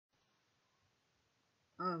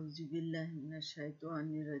আউযু বিল্লাহি মিনাশ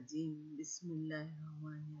শাইতানির রাজিম বিসমিল্লাহির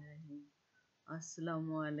রহমানির রহিম।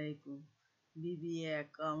 আসসালামু আলাইকুম। বিবিএ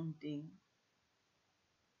অ্যাকাউন্টিং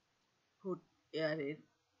ফুড ইয়ারের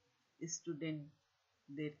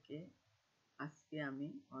স্টুডেন্টদেরকে আজকে আমি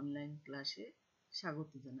অনলাইন ক্লাসে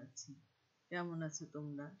স্বাগত জানাচ্ছি। কেমন আছো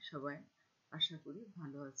তোমরা সবাই? আশা করি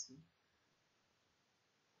ভালো আছো।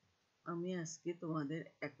 আমি আজকে তোমাদের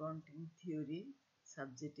অ্যাকাউন্টিং থিওরি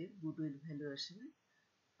সাবজেক্টের গুডউইল ভ্যালুয়েশনের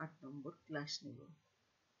 8 নম্বর ক্লাস নেব।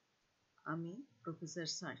 আমি professor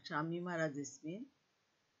Shamima রাজেসমিন,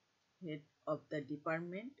 head of the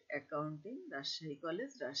department accounting, Rajshahi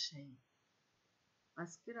college, Rajshahi.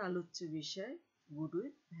 আজকের আলোচ্য বিষয়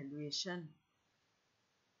গুডউইল ভ্যালুয়েশন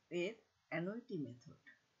এর অ্যানুইটি মেথড।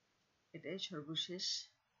 এটাই সর্বশেষ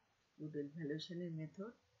গুডউইল ভ্যালুয়েশনের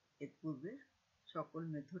মেথড। এর পূর্বে সকল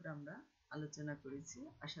মেথড আমরা আলোচনা করেছি।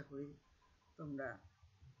 আশা করি তোমরা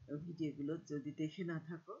ভিডিওগুলো যদি দেখে না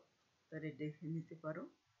থাকো তাহলে দেখে নিতে পারো।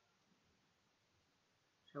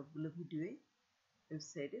 সবগুলো ভিডিওই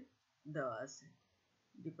ওয়েবসাইটে দেওয়া আছে,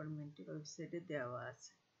 ডিপার্টমেন্টের ওয়েবসাইটে দেওয়া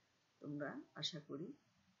আছে। তোমরা আশা করি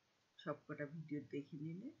সবকটা ভিডিও দেখে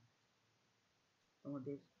নিলে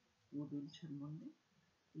তোমাদের গুডউইল সম্বন্ধে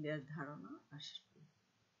ক্লিয়ার ধারণা আসবে।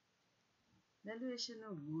 ভ্যালুয়েশন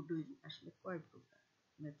অফ গুডউইল আসলে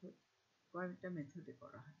কয়টা মেথডে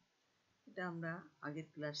করা হয় এটা আমরা আগের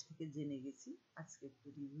ক্লাস থেকে জেনে গেছি। আজকে একটু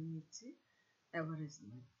রিভিউ নিচ্ছি। Average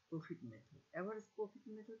profit method. Average profit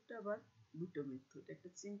মেথডটা আবার দুটো মেথড, একটা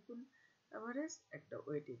সিম্পল অ্যাভারেজ, একটা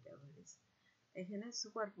ওয়েটেড অ্যাভারেজ। এখানে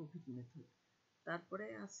সুপার প্রফিট মেথড। তারপরে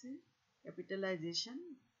আছে ক্যাপিটালাইজেশন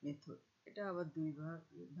মেথড। এটা আবার দুই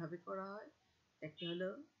ভাবে করা হয়। একটা হলো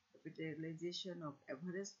ক্যাপিটালাইজেশন অফ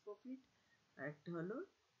অ্যাভারেজ প্রফিট, আর একটা হলো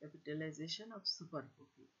ক্যাপিটালাইজেশন অফ সুপার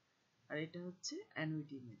প্রফিট। আর এটা হচ্ছে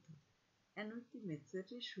অ্যানুইটি মেথড। অ্যানুইটি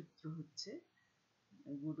মেথডের সূত্র হচ্ছে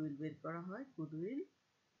গুডউইল বের করা হয় goodwill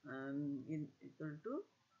equal to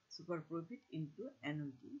super profit into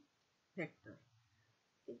annuity factor.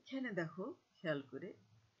 এখানে দেখো খেয়াল করে,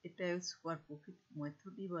 এটা সুপার প্রফিট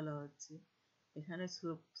মেথডই বলা হচ্ছে। এখানে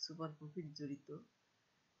সুপার প্রফিট জড়িত।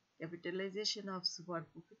 Capitalisation of super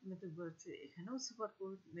profit method বলছে, এখানেও সুপার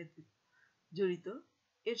প্রফিট মেথড জড়িত।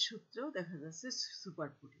 এর সূত্রেও দেখা যাচ্ছে সুপার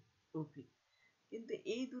প্রফিট। কিন্তু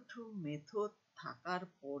এই দুটো মেথড থাকার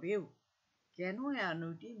পরেও কেন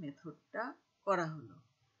অ্যানুইটি মেথডটা করা হলো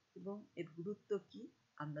এবং এর গুরুত্ব কি,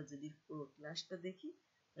 আমরা যদি পুরো ক্লাসটা দেখি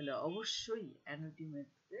তাহলে অবশ্যই অ্যানুইটি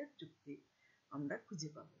মেথডের যুক্তি আমরা খুঁজে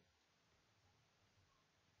পাব।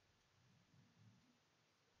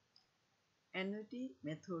 অ্যানুইটি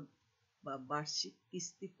মেথড বা বার্ষিক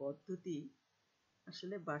কিস্তি পদ্ধতি,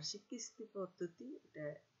 আসলে বার্ষিক কিস্তি পদ্ধতি এটা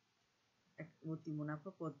এক অতি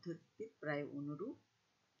মুনাফা পদ্ধতির প্রায় অনুরূপ,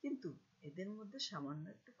 কিন্তু এদের মধ্যে সামান্য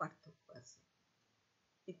একটু পার্থক্য আছে।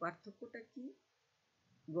 এই পার্থক্যটা কি?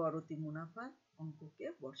 গড় অতি মুনাফার অঙ্ককে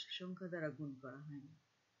বর্ষ সংখ্যা দ্বারা গুণ করা হয় না।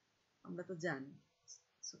 আমরা তো জানি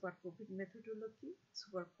সুপার প্রফিট মেথড হলো কি,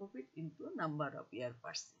 super profit into number of year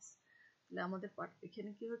purchase. তাহলে আমাদের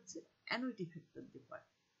এখানে কি হচ্ছে, অ্যানুইটি ফ্যাক্টর দিয়ে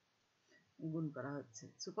গুণ করা হচ্ছে।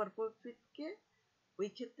 সুপার প্রফিটকে ওই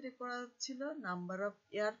ক্ষেত্রে করা হচ্ছিল নাম্বার অফ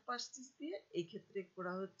ইয়ার পারচেজ দিয়ে, এই ক্ষেত্রে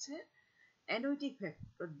করা হচ্ছে অ্যানুইটি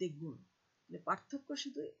ফ্যাক্টর দিয়ে গুণ। পার্থক্য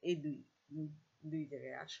শুধু এই দুই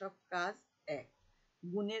জায়গায়, আর সব কাজ এক।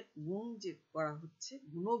 গুণ যে করা হচ্ছে,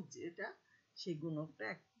 গুণক যেটা, সেই গুণকটা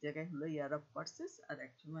এক জায়গায় হলো ইয়ার অফ পারচেজ, আর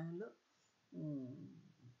এক সময় হলো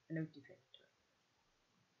অ্যানুইটি ফ্যাক্টর।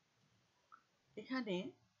 এখানে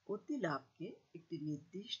অতি লাভকে একটি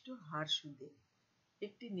নির্দিষ্ট হার সুদে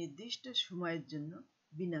একটি নির্দিষ্ট সময়ের জন্য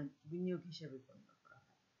বিনিয়োগ হিসাবে গণ্য করা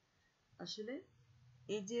হয়। আসলে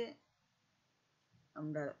এই যে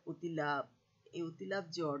আমরা এই অতি লাভ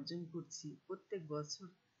যে অর্জন করছি প্রত্যেক বছর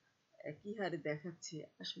একই হারে দেখাচ্ছে,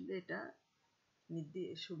 আসলে এটা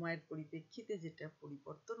সময়ের পরিপ্রেক্ষিতে যেটা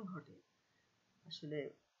পরিবর্তন ঘটে, আসলে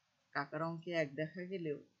টাকার অঙ্কে এক দেখা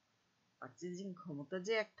গেলেও পারচেজিং ক্ষমতা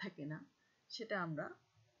যে এক থাকে না, সেটা আমরা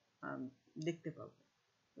দেখতে পাবো।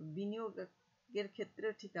 বিনিয়োগের ক্ষেত্রে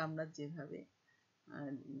ঠিক আমরা যেভাবে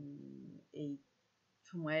এই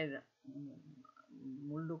সময়ের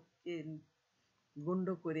মূল্যকে গণ্য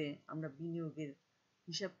করে আমরা বিনিয়োগের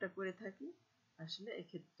হিসাবটা করে থাকি, আসলে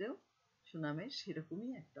এক্ষেত্রেও সুনামের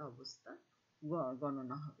সেরকমই একটা অবস্থা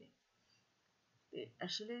গণনা হবে।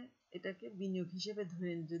 আসলে এটাকে বিনিয়োগ হিসেবে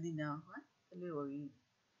ধরে যদি নেওয়া হয়, তাহলে ওই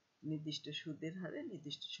নির্দিষ্ট সুদের হারে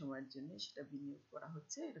নির্দিষ্ট সময়ের জন্য সেটা বিনিয়োগ করা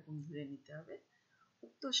হচ্ছে এরকম ধরে নিতে হবে।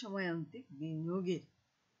 উক্ত সময়ান্তিক বিনিয়োগের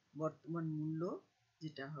বর্তমান মূল্য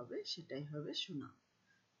যেটা হবে সেটাই হবে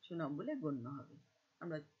সুনাম বলে গণ্য হবে।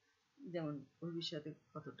 আমরা যেমন ভবিষ্যতে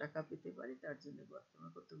কত টাকা পেতে পারি, তার জন্য বর্তমানে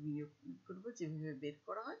কত বিনিয়োগ করবো, যেভাবে বের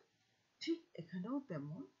করা হয় ঠিক এখানেও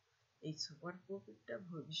তেমন এই সুপার প্রফিটটা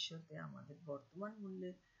ভবিষ্যতে আমাদের বর্তমান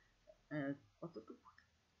মূল্যে কতটুকু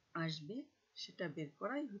আসবে সেটা বের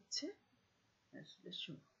করাই হচ্ছে আসলে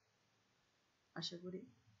সময়। আশা করি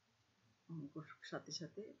অঙ্কর সাথে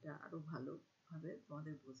সাথে এটা আরো ভালোভাবে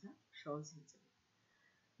তোমাদের বোঝা সহজ হয়ে যাবে।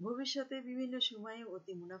 ভবিষ্যতে বিভিন্ন সময়ে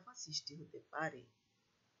অতি মুনাফা সৃষ্টি হতে পারে,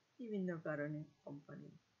 বিভিন্ন কারণে কোম্পানি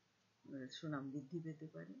সুনাম বৃদ্ধি পেতে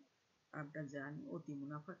পারে। আমরা জানি অতি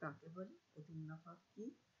মুনাফা কাকে বলে। অতি মুনাফা কি?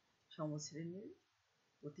 সমশ্রেণীর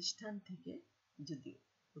প্রতিষ্ঠান থেকে যদি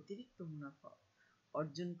অতিরিক্ত মুনাফা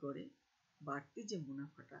অর্জন করে, বাড়তি যে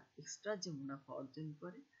মুনাফাটা, এক্সট্রা যে মুনাফা অর্জন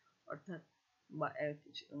করে, অর্থাৎ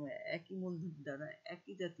একই মূলধন দ্বারা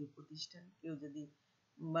একই জাতীয় প্রতিষ্ঠান কেউ যদি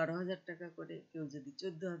 12,000 টাকা করে, কেউ যদি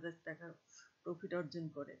 14,000 টাকা প্রফিট অর্জন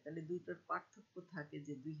করে, তাহলে দুইটার পার্থক্য থাকে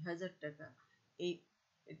যে 2,000 টাকা।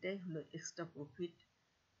 এটাই হলো এক্সট্রা প্রফিট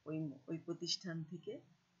ওই প্রতিষ্ঠান থেকে,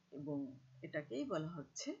 এবং এটাকেই বলা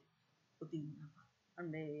হচ্ছে অতি মুনাফা।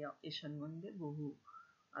 আমরা এ সম্বন্ধে বহু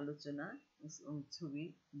আলোচনা ছবি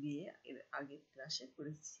দিয়ে এর আগের ক্লাসে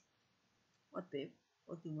করেছি। অতএব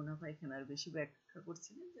অতি মুনাফা এখানে আর বেশি ব্যাখ্যা করছি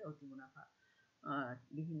না, যে অতি মুনাফা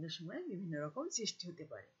বিভিন্ন সময়ে বিভিন্ন রকম সৃষ্টি হতে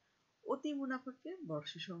পারে। অতি মুনাফাকে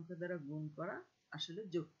বর্ষ সংখ্যা দ্বারা গুণ করা আসলে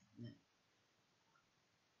যৌক্তিক নয়,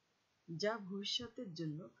 যা ভবিষ্যতের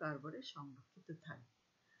জন্য কারবারে সংরক্ষিত থাকবে।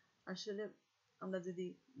 আসলে আমরা যদি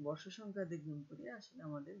বর্ষ সংখ্যা দিয়ে গুণ করি, আসলে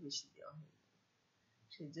আমাদের বেশি দেওয়া হয়ে যাবে।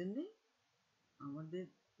 সেজন্যই আমাদের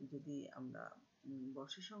যদি আমরা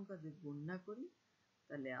বর্ষ সংখ্যা দিয়ে গুণ না করি,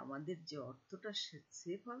 তাহলে আমাদের যে অর্থটা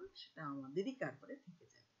সেভ হবে সেটা আমাদেরই কারবারে থেকে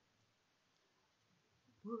যাবে।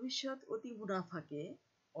 ভবিষ্যৎ অতি মুনাফাকে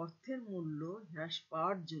অর্থের মূল্য হ্রাস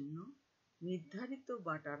পাওয়ার জন্য নির্ধারিত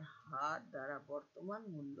বাটার হার দ্বারা বর্তমান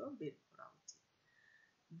মূল্য বের করা উচিত।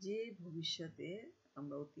 যে ভবিষ্যতে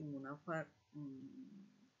আমরা অতি মুনাফার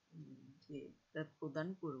যে প্রদান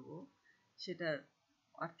করব, সেটার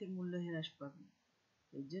আর্থিক মূল্য হ্রাস পাবে।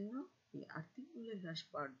 এই জন্য এই আর্থিক মূল্য হ্রাস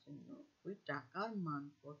পাওয়ার জন্য ওই টাকার মান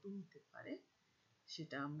কত হতে পারে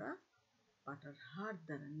সেটা আমরা বাটার হার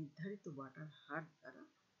দ্বারা, নির্ধারিত বাটার হার দ্বারা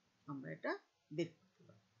আমরা এটা বের করতে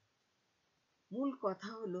পারি। মূল কথা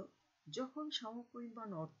হলো, যখন সমপরিমাণ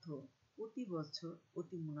অর্থ প্রতি বছর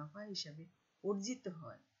অতি মুনাফা হিসাবে অর্জিত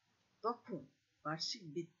হয়, তখন বার্ষিক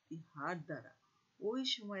বৃদ্ধি হার দ্বারা ওই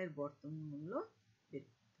সময়ের বর্তমান মূল্য বের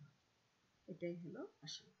করতে হয়। এটাই হলো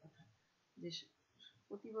আসল কথা, যে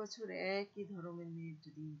প্রতি বছর একই ধরনের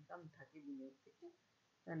যদি ইনকাম থাকে বিনিয়োগ থেকে,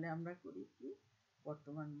 তাহলে আমরা করি কি,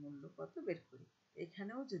 বর্তমান মূল্য কত বের করি।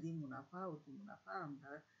 এখানেও যদি মুনাফা অতি মুনাফা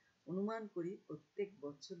আমরা অনুমান করি প্রত্যেক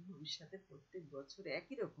বছর ভবিষ্যতে প্রত্যেক বছর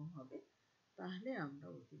একই রকম হবে, তাহলে আমরা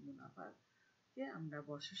অতি মুনাফাকে আমরা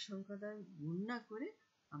বর্ষের সংখ্যা দ্বারা গুণ না করে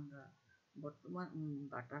আমরা বর্তমান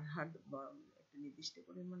বাটার হার, একটা নির্দিষ্ট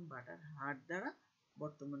পরিমাণ বাটার হার দ্বারা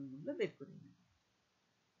বর্তমান মূল্য বের করে নেব।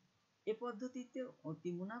 এ পদ্ধতিতে অতি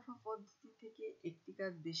মুনাফা পদ্ধতি থেকে একটি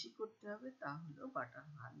কাজ বেশি করতে হবে, তা হলো বাটার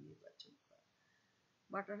হার নির্বাচন করা।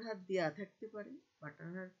 বাটার হার দেওয়া থাকতে পারে, বাটার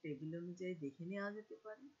হার টেবিল অনুযায়ী দেখে নেওয়া যেতে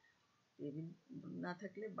পারে। টেবিল না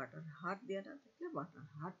থাকলে, বাটার হার দেওয়া না থাকলে বাটার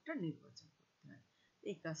হারটা নির্বাচন করতে হয়।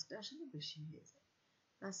 এই কাজটা আসলে বেশি হয়ে যায়।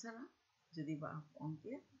 তাছাড়া যদি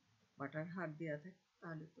অঙ্কে বাটার হার দেওয়া থাকে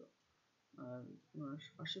তাহলে তো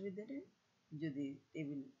অসুবিধা নেই, যদি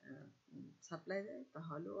টেবিল সাপ্লাই দেয়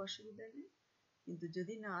তাহলেও অসুবিধা নেই, কিন্তু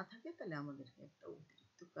যদি না থাকে তাহলে আমাদেরকে একটা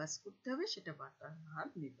অতিরিক্ত কাজ করতে হবে, সেটা বাটার হার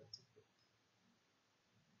নির্বাচন করতে হবে।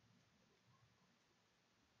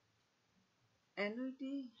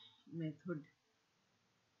 অ্যানুইটি মেথড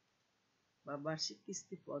বা বার্ষিক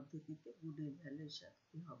কিস্তি পদ্ধতিতে গুডউইল ভ্যালুয়েশন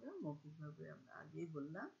কি হবে? মৌখিকভাবে আমরা আগেই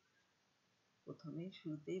বললাম, প্রথমেই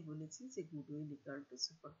শুরুতেই বলেছি যে goodwill equal to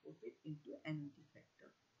super profit into annuity factor,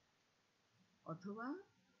 অথবা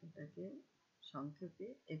এটাকে সংক্ষেপে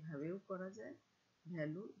এভাবেও করা যায়,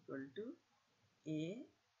 value equal to A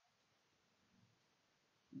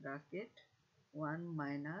bracket 1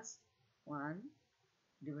 minus 1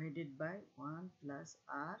 divided by 1 plus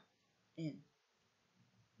R N,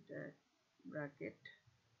 এটা ব্র্যাকেট,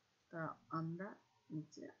 তা আমরা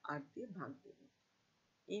নিচে আর দিয়ে ভাগ দেব।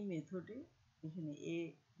 এই মেথডে এখানে এ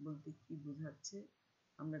বলতে কি বোঝাচ্ছে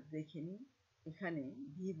আমরা দেখে নিই। এখানে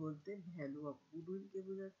ভি বলতে ভ্যালু অফ গুডউইলকে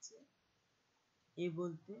বোঝাচ্ছে, এ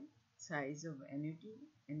বলতে সাইজ অফ অ্যানুইটি,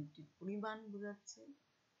 অ্যানুইটির পরিমাণ বোঝাচ্ছে,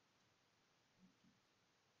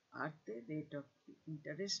 আর তে রেট অফ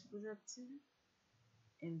ইন্টারেস্ট বোঝাচ্ছে,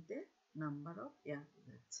 এন তে নাম্বার অফ ইয়ার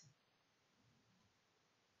বোঝাচ্ছে।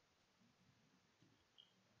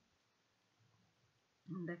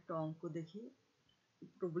 আমরা একটা অঙ্ক দেখি,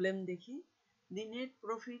 প্রবলেম দেখি। The net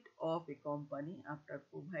profit of a company after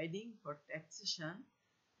providing for taxation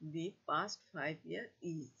the past 5 years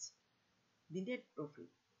is the net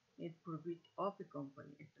profit of a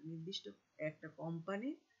company, একটা নির্দিষ্ট একটা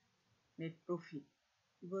কোম্পানির নেট প্রফিট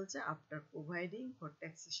কি বলছে, after providing for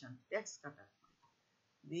taxation, tax cutter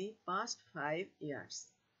the past 5 years,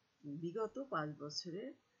 বিগত 5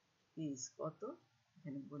 বছরের is কত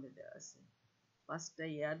এখানে বলে দেওয়া আছে। 5টা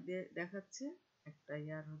ইয়ার দেখাচ্ছে, একটা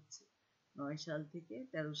ইয়ার হচ্ছে 9 সাল থেকে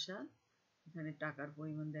 13 সাল। এখানে টাকার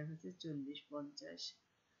পরিমাণ দেখাচ্ছে 40, 50,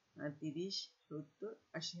 30, 70,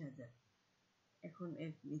 80,000। এখন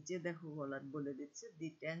এর নিচে দেখো বলে দিচ্ছে দি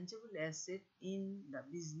tangible asset in the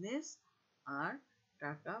business আর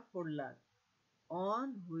টাকা 4 lakh on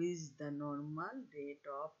which the normal rate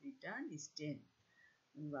of return is 10।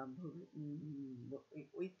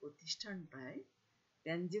 ওই প্রতিষ্ঠানটায়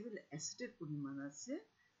ট্যাঞ্জেবল অ্যাসেটের পরিমাণ আছে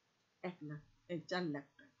 4 লাখ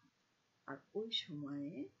টাকা, আর ওই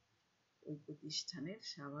সময়ে ওই প্রতিষ্ঠানের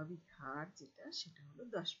স্বাভাবিক হার যেটা সেটা হলো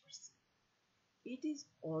 10%। It is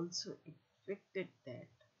also expected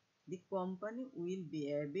that the company will be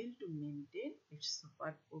able to maintain its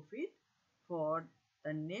super profit for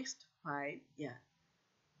the next 5 years.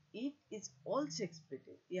 It is also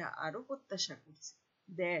expected, আরো প্রত্যাশা করছে,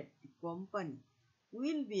 that the company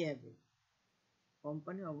will be able,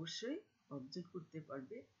 company অবশ্যই অর্জন করতে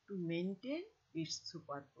পারবে, to maintain its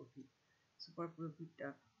super profitটা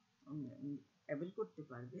Abel করতে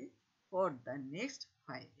পারবে for the next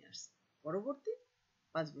 5 years, পরবর্তী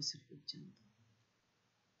 5 বছর পর্যন্ত।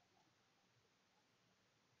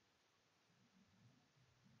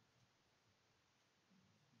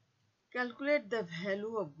 Calculate the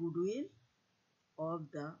value of goodwill of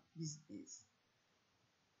the business.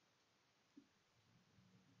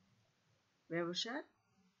 ব্যবসার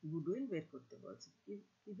গুডউইল বের করতে বলছে,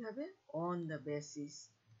 কিভাবে? on the basis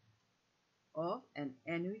of an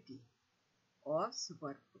annuity of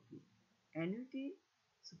super profit.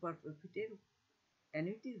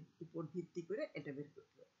 অ্যানুইটির উপর ভিত্তি করে এটা বের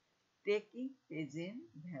করতে হবে। টেকিং প্রেজেন্ট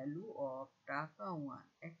ভ্যালু অফ টাকা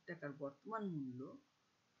 1 টাকার বর্তমান মূল্য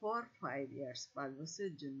ফর 5 years 5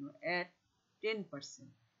 বছরের জন্য at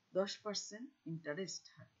 10% 10%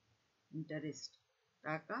 ইন্টারেস্ট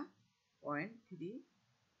টাকা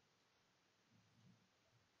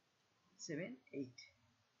 0.378।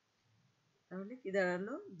 তাহলে কি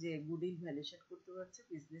দাঁড়ালো যে গুডউইল ভ্যালুয়েশন করতে পারছে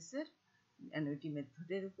বিজনেসের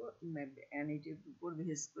অ্যানুইটির উপর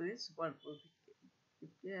বেস করে, সুপার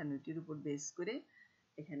প্রফিটকে অ্যানুইটির উপর বেস করে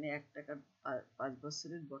এখানে 1 টাকার 5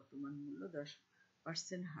 বছরের বর্তমান মূল্য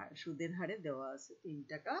 10% সুদের হারে দেওয়া আছে 3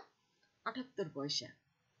 টাকা 78 পয়সা।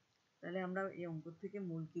 তাহলে আমরা এই অঙ্ক থেকে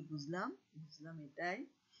মূল কি বুঝলাম এটাই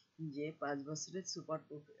যে 5 বছরের সুপার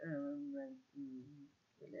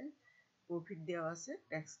প্রফিট দেওয়া আছে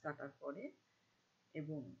ট্যাক্স কাটার পরে,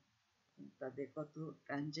 এবং তাদের কত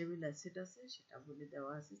ট্যাঞ্জেবল অ্যাসেট আছে সেটা বলে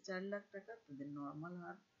দেওয়া আছে 4 লাখ টাকা, তাদের নর্মাল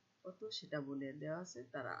হার কত সেটা বলে দেওয়া আছে।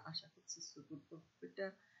 তারা আশা করছে সুপার প্রফিটটা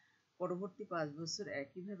পরবর্তী 5 বছর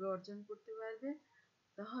একইভাবে অর্জন করতে পারবে।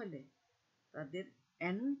 তাহলে তাদের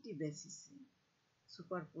অ্যানুইটি বেসিসে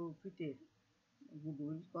সুপার প্রফিটের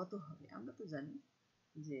গুডউইল কত হবে? আমরা তো জানি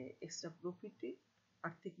যে এক্সট্রা প্রফিটের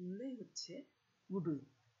আর্থিক মূল্যই হচ্ছে গুডউইল।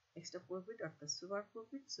 এক্সট্রা প্রফিট অর্থাৎ সুপার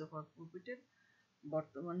প্রফিটের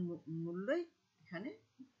বর্তমান মূল্যই এখানে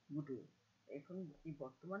গুডউইল। এখন এই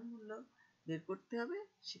বর্তমান মূল্য বের করতে হবে,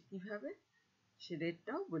 সে কিভাবে সে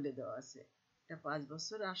রেটটাও বলে দেওয়া আছে। এটা 5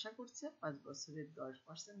 বছর আশা করছে, 5 বছরের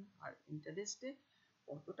 10% আর ইন্টারেস্টে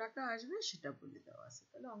কত টাকা আসবে সেটা বলে দেওয়া আছে।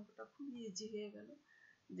 তাহলে অঙ্কটা খুবই ইজি হয়ে গেল।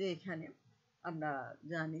 যে এখানে আমরা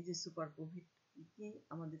জানি যে সুপার প্রফিট কি,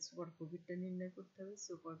 আমাদের সুপার প্রফিটটা নির্ণয় করতে হবে।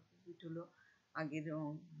 সুপার প্রফিট হলো আগের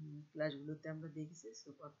ক্লাসগুলোতে আমরা দেখেছি,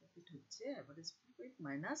 সুপার প্রফিট হচ্ছে average profit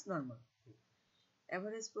minus normal profit.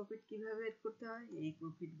 Average profit কিভাবে বের করতে হয়? এই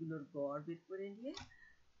প্রফিটগুলোর গড় বের করে নিয়ে,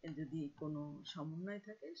 যদি কোনো সমন্বয়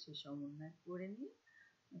থাকে সেই সমন্বয় করে নিয়ে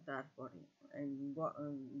তারপরে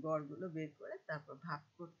গড়গুলো বের করে তারপর ভাগ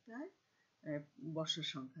করতে হয় বছর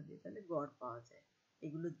সংখ্যা দিয়ে, তাহলে গড় পাওয়া যায়।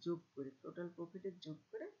 এগুলো যোগ করে টোটাল প্রফিটের যোগ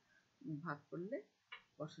করে ভাগ করলে,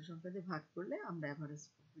 বছর সংখ্যা দিয়ে ভাগ করলে আমরা অ্যাভারেজ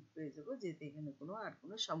প্রফিট পেয়ে যাবো, যেহেতু এখানে কোনো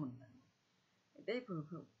সমন্বয় নেই। এটাই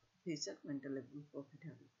ফিউচার মেন্টালেবল প্রফিট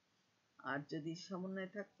হবে। আর যদি সমন্বয়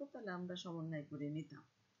থাকতো তাহলে আমরা সমন্বয় করে নিতাম,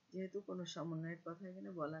 যেহেতু কোনো সমন্বয়ের কথা এখানে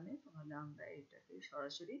বলা নেই, তাহলে আমরা এটাকে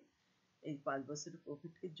সরাসরি এই 5 বছরের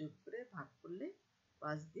প্রফিটকে যোগ করে ভাগ করলে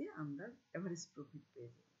 5 দিয়ে আমরা এভারেজ প্রফিট পেয়ে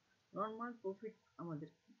যাব। নর্মাল প্রফিট আমাদের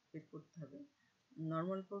বের করতে হবে।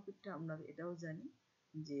 নর্মাল প্রফিটটা আমরা এটাও জানি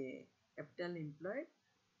যে ক্যাপিটাল এমপ্লয়েড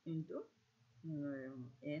ইন্টু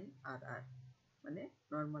NRR, মানে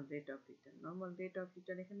normal rate of return. Normal rate of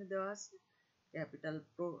return এখানে দেওয়া আছে। ক্যাপিটাল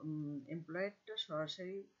এমপ্লয়েডটা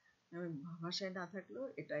সরাসরি ভাষায় না থাকলেও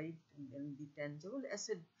এটাই দি ট্যানজিবল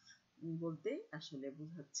অ্যাসেট বলতেই আসলে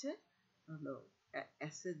বোঝাচ্ছে হলো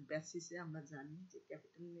অ্যাসেট বেসিসে আমরা জানি যে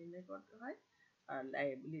ক্যাপিটাল নির্ণয় করতে হয় আর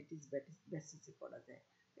লায়াবিলিটিস বেসিসে করা যায়।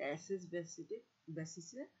 অ্যাসেট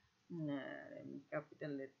বেসিসে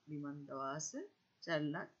ক্যাপিটালের পরিমাণ দেওয়া আছে 4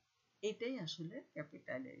 লাখ। এটাই আসলে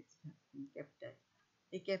ক্যাপিটাল।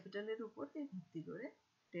 এই ক্যাপিটালের উপরে ভিত্তি করে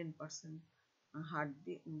 10% হার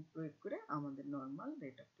দিয়ে প্রয়োগ করে আমাদের নর্মাল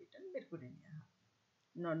রেট অফ রিটার্ন বের করে নেওয়া হয়,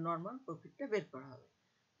 নর্মাল প্রফিটটা বের করা হবে।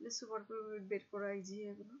 সুপার প্রফিট বের করা ইজি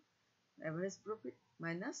হয়ে গেল, average profit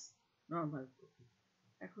minus normal profit.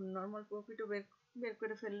 এখন নর্মাল প্রফিটও বের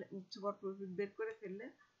করে ফেললে, সুপার প্রফিট বের করে ফেললে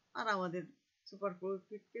আর আমাদের সুপার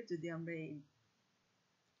প্রফিটকে যদি আমরা এই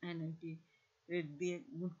অ্যানুইটি রেট দিয়ে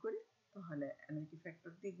গুণ করি, তাহলে অ্যানুইটি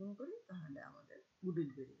ফ্যাক্টর দিয়ে গুণ করি, তাহলে আমাদের গুডউইল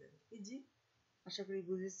বেরিয়ে যাবে। ইজি। আশা করি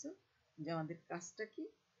বুঝেছো যে আমাদের কাজটা কি,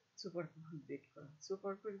 সুপার প্রফিট বের করা।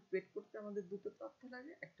 সুপার প্রফিট বের করতে আমাদের দুটো তথ্য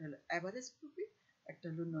লাগে, একটা হলো অ্যাভারেজ প্রফিট, একটা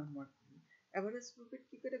হলো নর্মাল প্রফিট। অ্যাভারেজ প্রফিট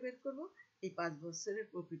কি করে বের করব? এই 5 বছরের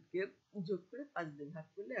প্রফিটকে যোগ করে 5 দিয়ে ভাগ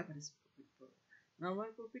করলে অ্যাভারেজ প্রফিট পাবো। নর্মাল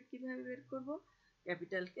প্রফিট কিভাবে বের করব?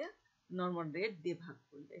 ক্যাপিটালকে নর্মাল রেট দিয়ে ভাগ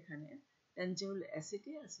করলে, এখানে ট্যানজিবল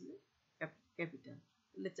অ্যাসেটই আসলে ক্যাপিটাল,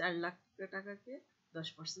 তাহলে 4 লাখ টাকাকে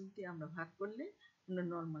 10% দিয়ে আমরা ভাগ করলে আমরা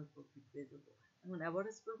নর্মাল প্রফিট পেয়ে যাবো। এখন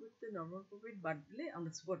অ্যাভারেজ প্রফিট থেকে নর্মাল প্রফিট বাদ দিলে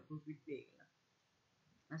আমরা সুপার প্রফিট পেয়ে গেলাম।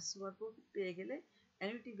 আর সুপার প্রফিট পেয়ে গেলে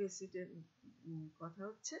অ্যানুইটি বেসিসের কথা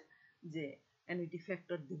হচ্ছে যে অ্যানুইটি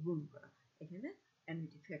ফ্যাক্টর দিয়ে গুণ করা। এখানে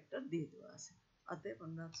অ্যানুইটি ফ্যাক্টর দিয়ে দেওয়া আছে, অতএব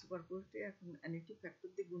আমরা সুপার প্রফিটে এখন অ্যানুইটি ফ্যাক্টর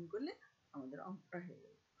দিয়ে গুণ করলে আমাদের অঙ্কটা হয়ে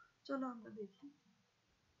যাবে। চলো আমরা দেখি।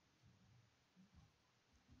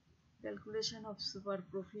 Calculation of super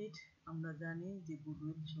profit. আমরা জানি যে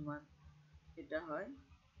গুডউইল সমান এটা হয়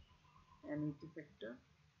অ্যানুইটি ফ্যাক্টর।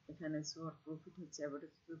 এখানে সুপার প্রফিট হচ্ছে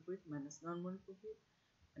average profit minus normal profit.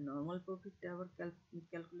 Normal প্রফিটটা আবার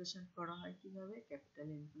ক্যালকুলেশন করা হয় কিভাবে? ক্যাপিটাল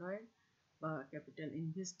এমপ্লয়েড বা capital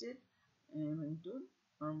invested into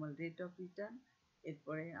normal rate of return.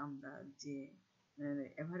 এরপরে আমরা যে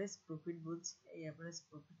অ্যাভারেজ প্রফিট বলছি, এই অ্যাভারেজ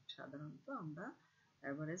প্রফিট সাধারণত আমরা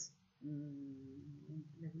অ্যাভারেজ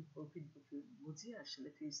লেভেল প্রফিট বুঝি, আসলে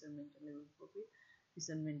future mental level profit.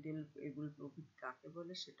 Future mental level profit কাকে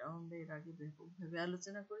বলে সেটাও আমরা এর আগে ব্যাপকভাবে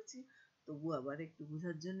আলোচনা করেছি, তবু আবার একটু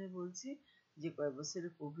বোঝার জন্য বলছি যে কয়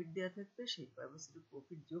বছরের প্রফিট দেওয়া থাকবে সেই কয় বছরের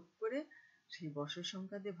প্রফিট যোগ করে সেই বছর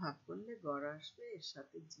সংখ্যা দিয়ে ভাগ করলে গড় আসবে। এর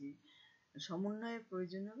সাথে যে সমন্বয়ের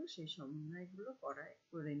প্রয়োজন হবে সেই সমন্বয়গুলো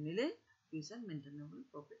করে নিলে ফিউচার মেনটেনেবল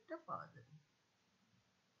প্রফিটটা পাওয়া যাবে।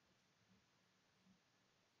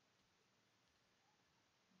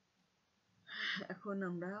 এখন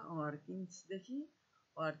আমরা ওয়ার্কিংস দেখি।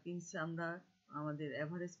 ওয়ার্কিংসে আমরা আমাদের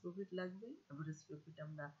অ্যাভারেজ প্রফিট লাগবে। অ্যাভারেজ প্রফিট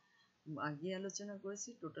আমরা আগে আলোচনা করেছি,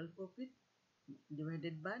 total profit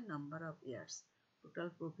divided by number of years. Total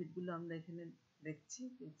প্রফিটগুলো আমরা এখানে দেখছি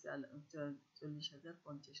 40,000,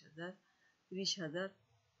 50,000, 30,000,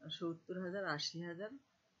 70,000, 80,000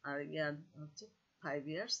 আর ইয়ার হচ্ছে 5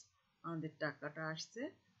 ইয়ার্স। আমাদের টাকাটা আসছে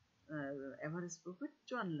অ্যাভারেজ প্রফিট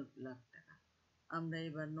 54 লাখ টাকা। আমরা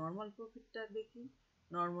এবার নর্মাল প্রফিটটা দেখি।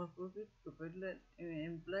 Normal profit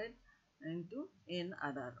employed into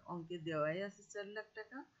NRR, অঙ্কে দেওয়াই আছে 4 লাখ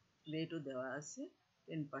টাকা, রেটও দেওয়া আছে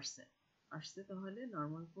 10% আসছে, তাহলে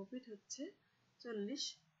নর্মাল প্রফিট হচ্ছে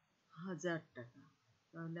 40,000 টাকা।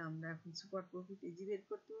 তাহলে আমরা এখন সুপার প্রফিট ইজি বের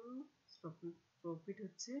করতে পারবো। প্রফিট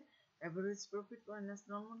হচ্ছে average profit minus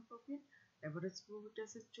normal profit. Average profit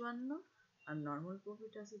আছে 54 আর নর্মাল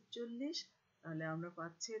প্রফিট আছে 40, তাহলে আমরা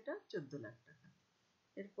পাচ্ছি এটা 14 লাখ টাকা।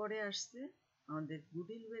 এরপরে আসছে আমাদের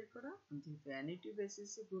গুডউইল বের করা। যেহেতু অ্যানুইটি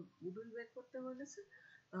বেসিসে গুডউইল বের করতে বলেছে,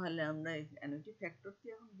 তাহলে আমরা এই অ্যানুইটি ফ্যাক্টর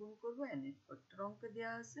দিয়ে এখন গুণ করবো। অ্যানুইটি ফ্যাক্টর অঙ্কে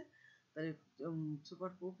দেওয়া আছে, তাহলে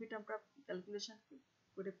সুপার প্রফিট আমরা ক্যালকুলেশন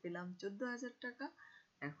করে পেলাম 14,000 টাকা।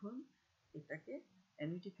 এখন এটাকে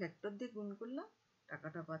অ্যানুইটি ফ্যাক্টর দিয়ে গুণ করলাম,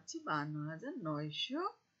 টাকাটা পাচ্ছি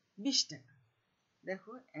 52,920 টাকা।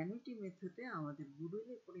 দেখো অ্যানুইটি মেথডে আমাদের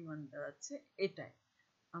গুডউইলের পরিমাণ দাঁড়াচ্ছে এটাই।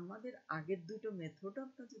 আমাদের আগের দুটো মেথড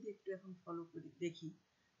আমরা যদি একটু এখন ফলো করি, দেখি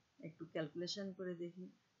একটু ক্যালকুলেশন করে দেখি,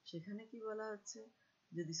 সেখানে কি বলা হচ্ছে,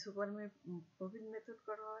 যদি সুপার প্রফিট মেথড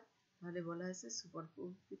করা হয় তাহলে বলা হয়েছে super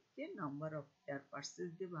প্রফিটকে number of year purchase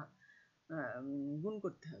দিয়ে গুণ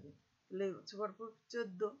করতে হবে। তাহলে সুপার প্রফিট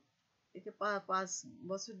 14, একে 5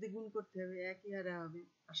 বছর দিয়ে গুণ করতে হবে, একই হারে হবে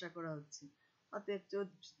আশা করা হচ্ছে। অতএব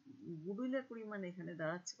গুডউইলের পরিমাণ এখানে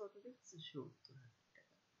দাঁড়াচ্ছে কত দেখছি, 70,000 টাকা।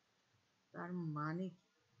 তার মানে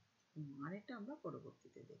মানেটা আমরা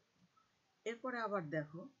পরবর্তীতে দেখব। এরপরে আবার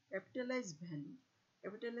দেখো ক্যাপিটালাইজ ভ্যালু।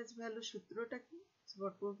 ক্যাপিটালাইজ ভ্যালু সূত্রটা কি?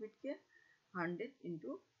 সুপার প্রফিটকে 100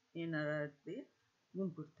 ইন্টু এনআরআর দিয়ে গুণ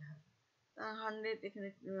করতে হবে। তা 100 এখানে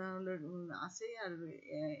হলো আছে, আর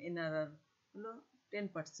এনআরআর হলো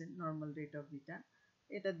 10% নর্মাল রেট অফ রিটার্ন।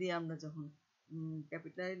 এটা দিয়ে আমরা যখন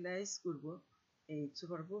ক্যাপিটালাইজ করব এই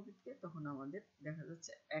সুপার প্রফিটকে, তখন আমাদের দেখা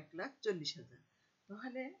যাচ্ছে 1,40,000।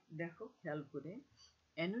 তাহলে দেখো খেয়াল করে,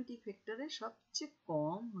 অ্যানুইটি ফ্যাক্টরে সবচেয়ে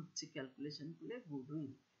কম হচ্ছে ক্যালকুলেশন করলে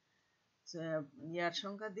গুডউইল। ইয়ার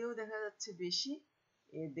সংখ্যা দিয়েও দেখা যাচ্ছে বেশি,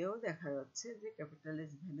 এ দিয়েও দেখা যাচ্ছে যে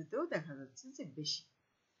ক্যাপিটালাইজ ভ্যালুতেও দেখা যাচ্ছে যে বেশি।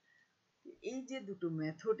 এই যে দুটো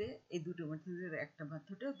মেথডে, এই দুটো মেথডের একটা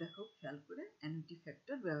মেথডেও দেখো খেয়াল করে অ্যানুইটি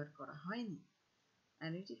ফ্যাক্টর ব্যবহার করা হয়নি।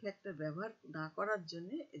 অ্যানুইটি ফ্যাক্টর ব্যবহার না করার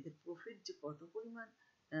জন্য এদের প্রফিট যে কত পরিমাণ,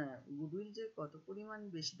 গুডউইল যে কত পরিমাণ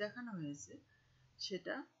বেশি দেখানো হয়েছে,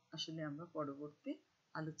 সেটা আসলে আমরা পরবর্তী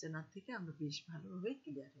আলোচনা থেকে আমরা বেশ ভালোভাবে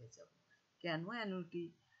ক্লিয়ার হয়ে যাব। কেন অ্যানুইটি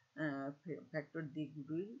ফ্যাক্টর দিয়ে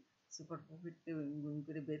গুডউইল সুপার প্রফিটকে গুণ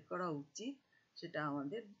করে বের করা উচিত, সেটা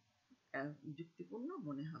আমাদের যুক্তিপূর্ণ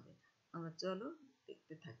মনে হবে। আমরা চলো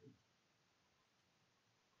দেখতে থাকি।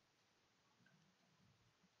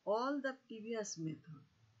 All the previous method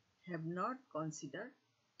have not considered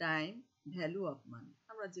time value of money.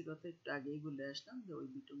 আমরা যে কথা একটু আগেই বলে আসলাম যে ওই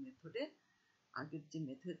দুটো মেথডে, আগের যে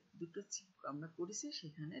মেথড দুটো আমরা করেছি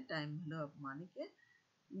সেখানে টাইম ভ্যালু অফ মানিকে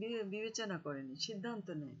বিবেচনা করেনি, সিদ্ধান্ত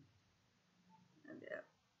নেয়।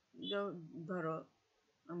 ধরো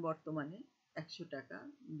বর্তমানে 100 টাকা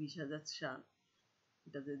 20,000 সাল,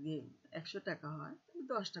 এটা যদি 100 টাকা হয় তাহলে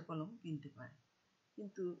 10টা কলম কিনতে পারে।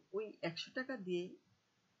 কিন্তু ওই 100 টাকা দিয়ে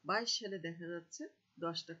 22 সালে দেখা যাচ্ছে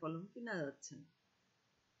 10টা কলম কেনা যাচ্ছে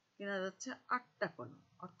 8টা কলম,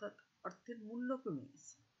 অর্থাৎ অর্থের মূল্য কমে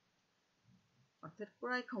গেছে, অর্থের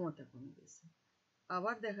ক্রয় ক্ষমতা কমে গেছে।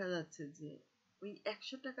 আবার দেখা যাচ্ছে যে ওই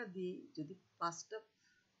 100 টাকা দিয়ে যদি 5টা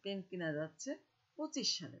পেন কেনা যাচ্ছে 25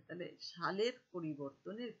 সালে, তাহলে সালের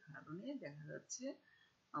পরিবর্তনের কারণে দেখা যাচ্ছে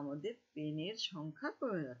আমাদের পেনের সংখ্যা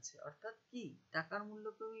কমে যাচ্ছে। অর্থাৎ কি, টাকার মূল্য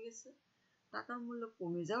কমে গেছে। টাকার মূল্য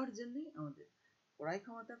কমে যাওয়ার জন্যই আমাদের ক্রয়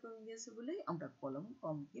ক্ষমতা কমে গেছে বলেই আমরা কলম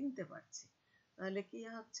কম কিনতে পারছি। তাহলে কি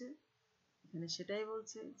হচ্ছে, এখানে সেটাই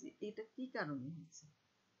বলছে যে এটা কি কারণে হচ্ছে,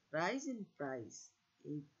 রাইজ ইন প্রাইস।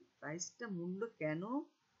 এই প্রাইসটা মূল্য কেন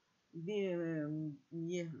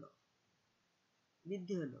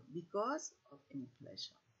বৃদ্ধি হলো? Because of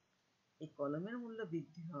inflation. এই কলমের মূল্য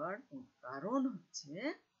বৃদ্ধি হওয়ার কারণ হচ্ছে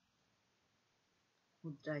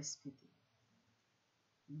মুদ্রাস্ফীতি।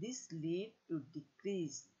 This lead to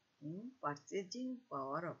decrease in purchasing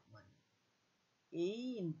power of money. এই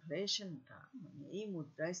ইনফ্লেশনটা মানে এই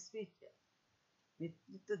মুদ্রাস্ফীতি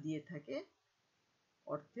নেতৃত্ব দিয়ে থাকে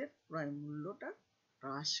অর্থের ক্রয় মূল্যটা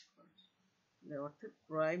হ্রাস করে। অর্থের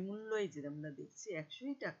ক্রয় মূল্য, এই যে আমরা দেখছি 100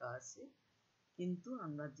 টাকা আছে, কিন্তু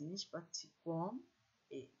আমরা জিনিস পাচ্ছি কম।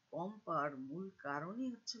 এই কম পাওয়ার মূল কারণই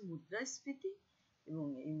হচ্ছে মুদ্রাস্ফীতি, এবং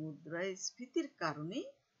এই মুদ্রাস্ফীতির কারণেই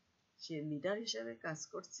সে লিডার হিসেবে কাজ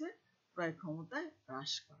করছে ক্রয় ক্ষমতা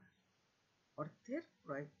হ্রাস করা, অর্থের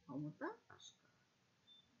ক্রয় ক্ষমতা হ্রাস করা।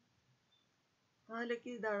 তাহলে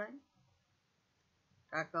কি দাঁড়ায়,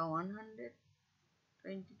 টাকা 100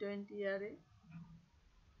 2020 ইয়ারে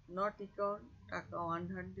নট ইকুয়াল টাকা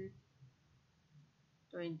 100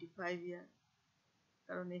 25 ইয়ার।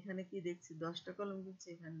 কারণ এখানে কি দেখছি 10টা কলম কিনছে,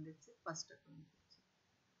 এখানে দেখছি 5টা কলম কিনছে।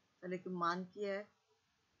 তাহলে কি মান কি এক?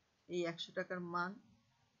 এই 100 টাকার মান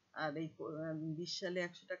আর এই 20 সালে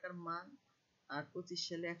 100 টাকার মান আর 25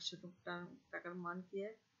 সালে 100 টাকার মান কি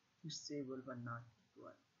এক? নিশ্চয়ই বলবার নট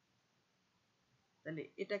ইকুয়াল। তাহলে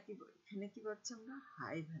এটা কি, এখানে কি পাচ্ছি আমরা?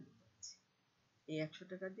 হাই ভ্যালু পাচ্ছি। এই 100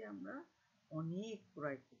 টাকা দিয়ে আমরা অনেক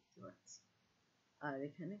ক্রয় করতে পারছি। আর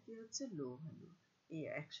এখানে কি হচ্ছে? লো ভ্যালু। এই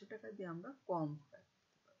 100 টাকা দিয়ে আমরা কম ক্রয়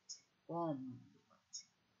করতে পারছি, কম মূল্য পাচ্ছি।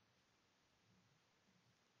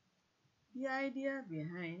 The idea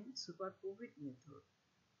behind super profit method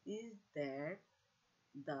is that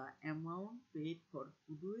the amount paid for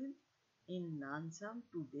goodwill in lump sum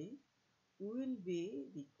today will be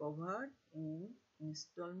recovered in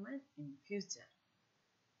installment in future.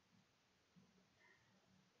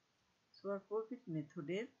 Super profit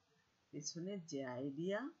মেথডের পেছনে যে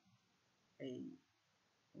আইডিয়া, এই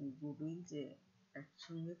গুডউইল যে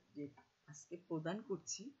একসঙ্গে যে আজকে প্রদান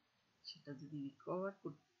করছি, সেটা যদি রিকভার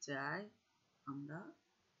করতে চাই, আমরা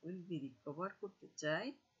উইল বি রিকভার করতে চাই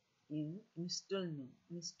ইন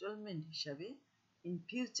ইনস্টলমেন্ট হিসাবে ইন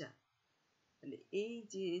ফিউচার। তাহলে এই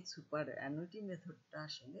যে সুপার অ্যানুইটি মেথডটা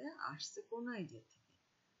আসলে আসছে কোন আইডিয়া থেকে,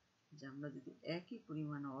 যে আমরা যদি একই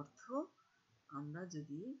পরিমাণ অর্থ আমরা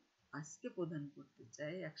যদি আজকে প্রদান করতে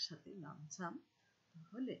চাই একসাথে লামসাম,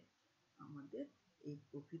 তাহলে আমাদের এই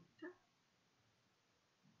প্রফিটটা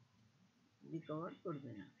রিকভার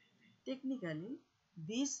করবে না। টেকনিক্যালি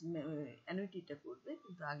দিস অ্যানুইটিটা করবে,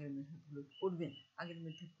 কিন্তু আগের মেথডগুলো করবে না। আগের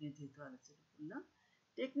মেথড নিয়ে যেহেতু আলোচনা করলাম,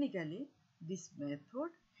 technically this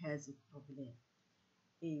method has a problem.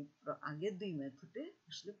 এই আগের দুই মেথডে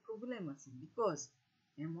আসলে প্রবলেম আছে, because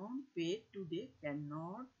amount paid today can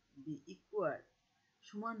not be equal,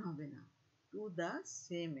 সমান হবে না, to the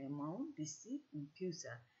same amount receive in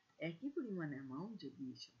future. একই পরিমাণ অ্যামাউন্ট যদি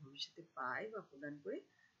ভবিষ্যতে পাই বা প্রদান করি,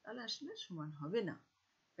 তাহলে আসলে সমান হবে না।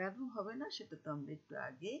 কেন হবে না সেটা তো আমরা একটু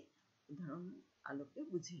আগে উদাহরণ আলোকে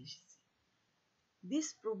বুঝে এসেছি। This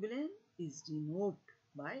problem is removed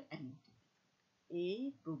by annuity. এই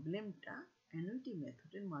প্রবলেমটা অ্যানুইটি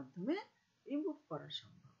মেথডের মাধ্যমে রিমুভ করা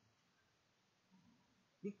সম্ভব,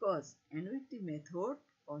 because annuity method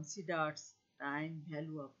considers time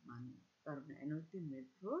value of money. কারণ annuity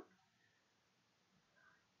method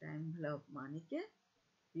time value of মানিকে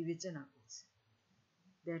বিবেচনা করছে।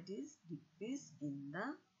 That is decrease in the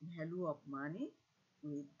value of money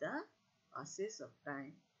with the passes of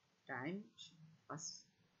time.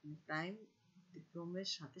 Time অতিক্রমের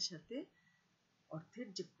সাথে সাথে অর্থের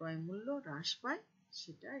যে ক্রয় মূল্য হ্রাস পায়,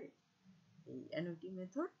 সেটা এই অ্যানুইটি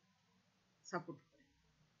মেথড সাপোর্ট করে।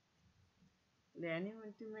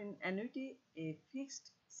 Annuity A fixed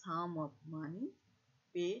some of money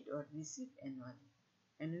paid or receive annually.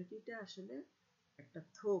 অ্যানুইটিটা আসলে একটা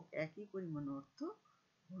থোক, একই পরিমাণ অর্থ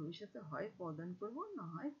ভবিষ্যতে হয় প্রদান করব, না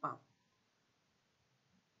হয় পাব।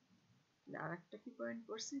 আর একটা কি পয়েন্ট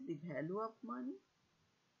করছি, the value of money,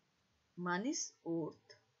 Manis worth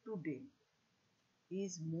today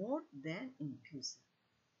is more than in future.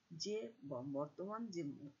 যে বর্তমান যে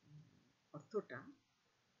অর্থটা,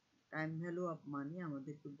 টাইম ভ্যালু অফ মানি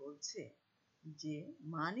আমাদেরকে বলছে যে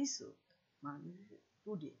মানিস ওর্থ, মানি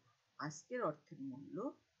টুডে, আজকের অর্থের মূল্য,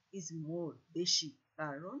 ইজ মোর বেশি,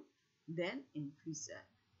 কারণ দেন ইন ফিউচার,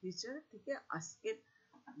 ফিউচারের থেকে আজকের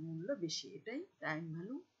মূল্য বেশি। এটাই টাইম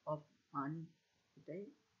ভ্যালু অফ মানি, এটাই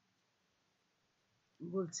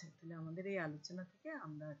বলছে। তাহলে আমাদের এই আলোচনা থেকে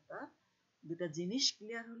আমরা দুটা জিনিস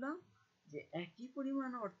ক্লিয়ার হলাম, যে একই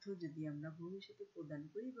পরিমাণ অর্থ যদি আমরা ভবিষ্যতে প্রদান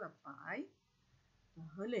করি বা পাই,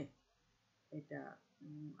 তাহলে এটা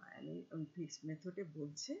ফিক্সড মেথডে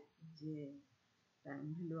বলছে যে টাইম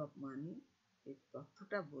ভ্যালু অফ মানি, এই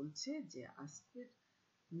তথ্যটা বলছে যে আজকের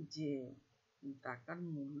যে টাকার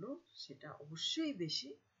মূল্য সেটা অবশ্যই বেশি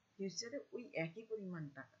ফিউচারে ওই একই পরিমাণ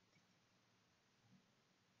টাকা থেকে।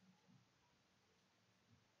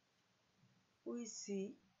 We see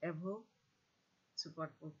above super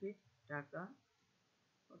profit টাকা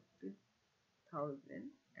 40,000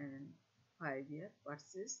 and 5-year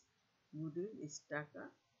purchase goodwill is টাকা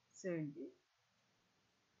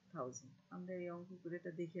 70,000। আমরা এই অঙ্ক করে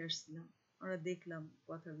এটা দেখে আসছিলাম, আমরা দেখলাম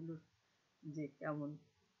কথাগুলোর যে কেমন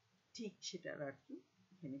ঠিক সেটার আর কি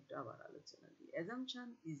এখানে একটু আবার আলোচনা দিই। Assumption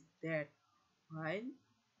is that while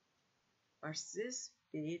purchase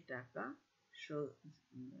pay টাকা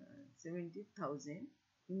 70,000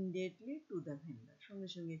 immediately to the vendor, সঙ্গে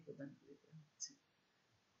সঙ্গে প্রদান করে দেওয়া হচ্ছে,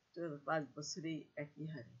 তো 5 বছরেই একই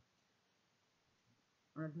হারে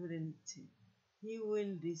আমরা ধরে নিচ্ছি। He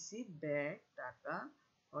will receive back টাকা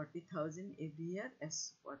 40,000 every year as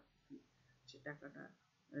super profit। সে টাকাটা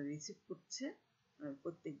রিসিভ করছে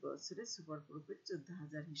প্রত্যেক বছরে সুপার প্রফিট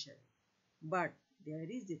 14,000 হিসাবে। But there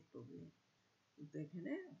is a problem, কিন্তু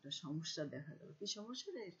এখানে একটা সমস্যা দেখা গেল। কি সমস্যা,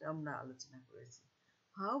 এটা আমরা আলোচনা করেছি।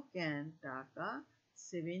 হাউ ক্যান টাকা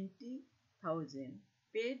 70,000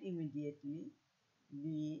 paid immediately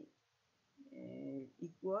B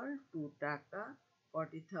equal to টাকা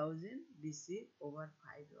 40,000 রিসিভ ওভার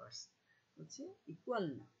 5 years? হচ্ছে ইকুয়াল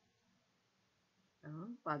না, কারণ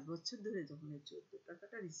 5 বছর ধরে যখন এই 14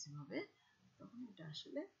 টাকাটা রিসিভ হবে, তখন এটা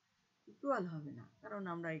আসলে ইকুয়াল হবে না। কারণ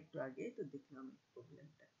আমরা একটু আগে তো দেখলাম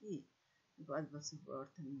প্রবলেমটা কি, 5 বছর পর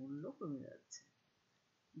অর্থের মূল্য কমে যাচ্ছে।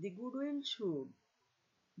 দি goodwill should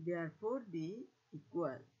therefore B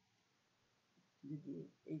equal. যদি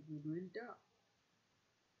এই গুডউইলটা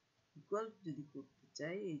ইকুয়াল যদি করতে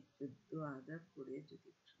চাই, এই 14,000 করে যদি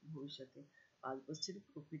ভবিষ্যতে 5 বছরের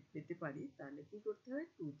প্রফিট পেতে পারি, তাহলে কি করতে হবে,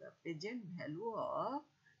 to the present value of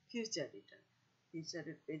future return.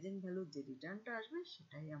 ফিউচারের present value যে রিটার্নটা আসবে,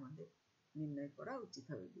 সেটাই আমাদের নির্ণয় করা উচিত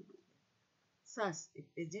হবে গুডউইলে। সাস a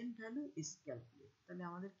present value is calculate. তাহলে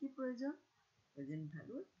আমাদের কি প্রয়োজন, প্রেজেন্ট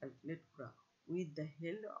ভ্যালু ক্যালকুলেট করা with the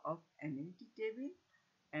help of annuity table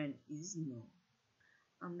and is known.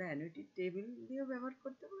 আমরা অ্যানুইটি টেবিল দিয়েও ব্যবহার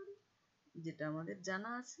করতে পারি, যেটা আমাদের জানা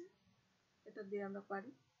আছে এটা দিয়ে আমরা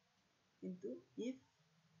পারি। কিন্তু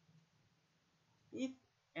if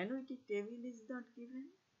annuity table is not given,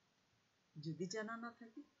 যদি জানা না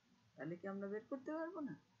থাকে, তাহলে কি আমরা বের করতে পারবো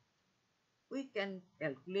না? We can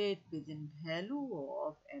calculate present value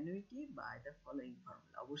of annuity by the following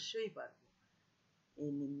formula. অবশ্যই পারবো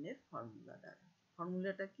এই নিম্নের ফর্মুলা দ্বারা।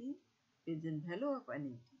 ফর্মুলাটা কি? Present value of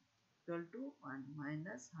annuity equal to 1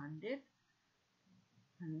 minus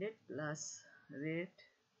 100 plus rate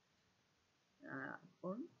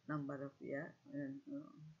upon number of year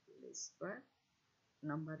square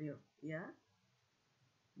number of year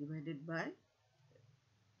divided by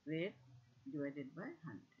rate divided by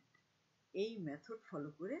 100। এই method follow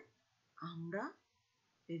করে আমরা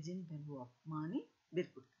প্রেজেন্ট ভ্যালু অফ মানি বের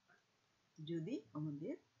করতে পারি যদি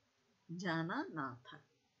আমাদের জানা না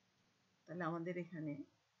থাকে। তাহলে আমাদের এখানে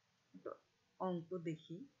একটা অঙ্ক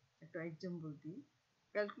দেখি, একটা এক্সাম্পল দিই।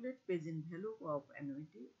 Calculate present value of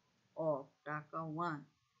annuity of টাকা 1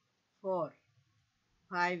 ফর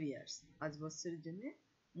 5 years, 5 বছরের জন্য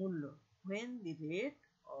মূল্য, when the rate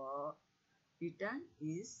of return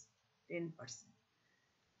is 10%।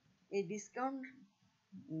 এই ডিসকাউন্ট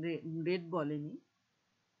রেট বলেনি,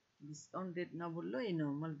 ডিসকাউন্ট রেট না বললেও এই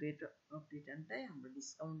নর্মাল রেট অফ রিটার্নটাই আমরা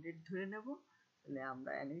ডিসকাউন্ট রেট ধরে নেব। তাহলে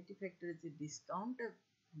আমরা অ্যানুইটি ফ্যাক্টরের যে ডিসকাউন্টটা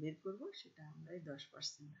বের করব সেটা আমরা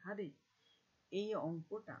 10% হারে। এই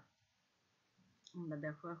অঙ্কটা আমরা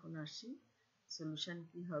দেখো এখন আসি সলিউশন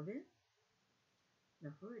কি হবে।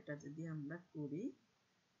 দেখো এটা যদি আমরা করি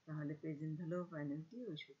তাহলে প্রেজেন্ট ভ্যালু অফ অ্যানুইটি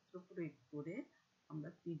ওই সূত্র প্রয়োগ করে আমরা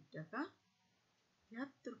 3 টাকা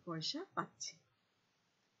 73 পয়সা পাচ্ছি।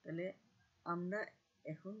 তাহলে আমরা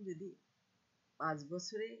এখন যদি 5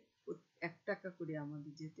 বছরে 1 টাকা করে,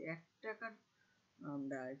 আমাদের যেহেতু 1 টাকার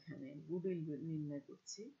আমরা এখানে গুডউইল নির্ণয়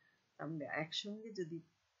করছি, আমরা একসঙ্গে যদি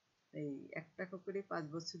এই 1 টাকা করে 5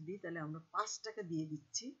 বছর দিই তাহলে আমরা 5 টাকা দিয়ে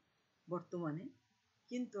দিচ্ছি বর্তমানে।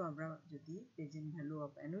 কিন্তু আমরা যদি প্রেজেন্ট ভ্যালু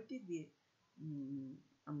অফ অ্যানুইটি দিয়ে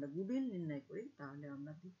আমরা গুডউইল নির্ণয় করি তাহলে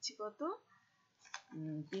আমরা দিচ্ছি কত?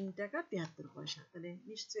 3 টাকা 73 পয়সা। তাহলে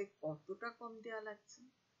নিশ্চয়ই কতটা কম দেওয়া লাগছে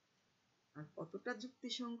আর কতটা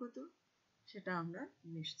যুক্তিসঙ্গত সেটা আমরা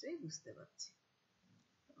নিশ্চয়ই বুঝতে পারছি।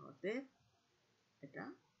 অতএব এটা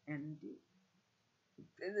annuity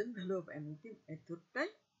present value of annuity মেথডটাই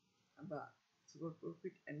বা সুপার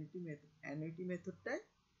প্রফিট অ্যানুইটি মেথডটাই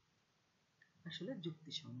আসলে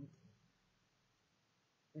যুক্তিসঙ্গত।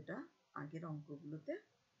 এটা আগের অঙ্কগুলোতে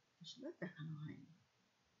আসলে দেখানো হয়নি।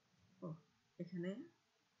 এখানে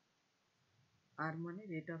আর মানে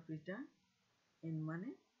রেট অফ রিটার্ন, এন মানে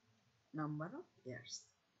number of years.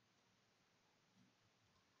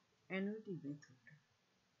 Annuity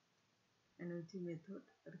method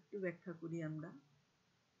একটু ব্যাখ্যা করি আমরা।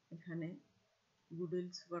 এখানে goodwill,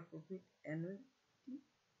 super profit, annuity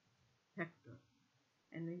factor,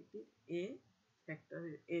 অ্যানুইটির এ,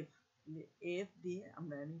 ফ্যাক্টরের এফ, এফ দিয়ে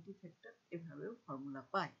আমরা অ্যানুইটি ফ্যাক্টর এভাবেও ফর্মুলা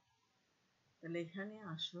পাই। তাহলে এখানে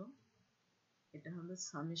আসো, এটা হলো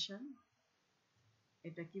সামেশন।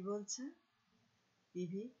 এটা কি বলছে?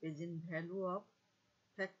 PV present value of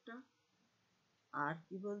factor, আর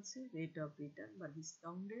কি বলছে? রেট অফ রিটার্ন বা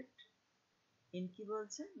ডিসকাউন্ট রেট, এন কি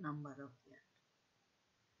বলছে? নাম্বার অফ ইয়ার।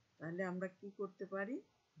 তাহলে আমরা কি করতে পারি?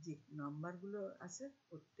 যে নাম্বারগুলো আছে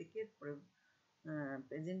প্রত্যেকের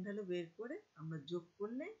প্রেজেন্ট ভ্যালু বের করে আমরা যোগ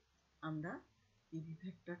করলে আমরা পিভি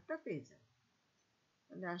ফ্যাক্টরটা পেয়ে যাব।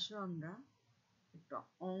 তাহলে আসো আমরা একটা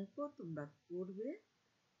অঙ্ক তোমরা করবে,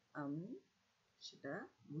 আমি সেটা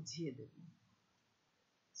বুঝিয়ে দেব।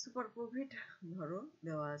 সুপার প্রফিট ধরো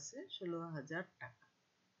দেওয়া আছে 16,000 টাকা।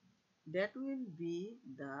 That will be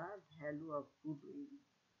the value of goodwill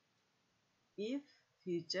if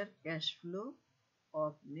future cash flow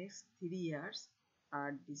of next 3 years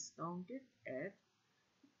are discounted at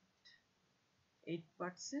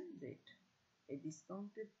 8% rate। এই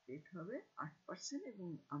ডিসকাউন্টেড রেট হবে 8% এবং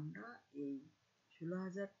আমরা এই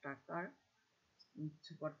 16,000 টাকার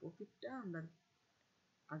সুপার প্রফিটটা আমরা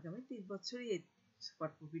আগামী 3 বছরই এই সুপার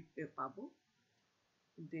প্রফিট পাবো।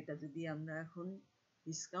 কিন্তু এটা যদি আমরা এখন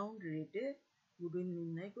ডিসকাউন্ট রেটে গুডউইল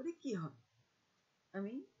নির্ণয় করি কি হবে?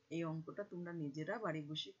 আমি এই অঙ্কটা তোমরা নিজেরা বাড়ি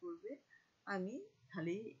বসে করবে। আমি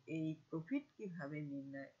খালি এই প্রফিট কিভাবে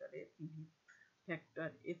নির্ণয় করে পিভি ফ্যাক্টর,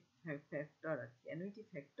 এফ ফ্যাক্টর আর অ্যানুইটি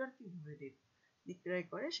ফ্যাক্টর কিভাবে রেট বিক্রয়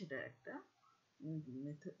করে সেটা একটা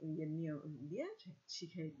নিয়ম দিয়ে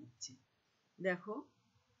শিখিয়ে দিচ্ছি। দেখো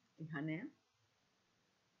এখানে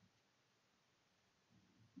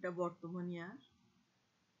এটা বর্তমান ইয়ার,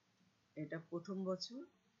 এটা প্রথম বছর,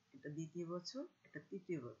 এটা দ্বিতীয় বছর, এটা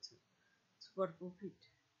তৃতীয় বছর। সুপার প্রফিট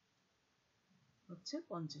হচ্ছে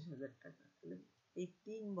 50,000 টাকা। তাহলে এই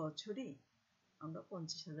 3 বছরে আমরা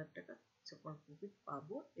 50,000 টাকা সুপার প্রফিট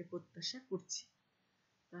পাবো এ প্রত্যাশা করছি।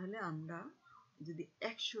 তাহলে আমরা যদি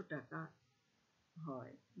 100 টাকা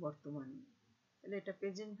হয় বর্তমানে, তাহলে এটা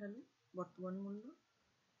প্রেজেন্ট ভ্যালু, বর্তমান মূল্য।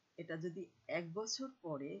 এটা যদি 1 বছর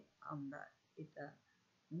পরে আমরা এটা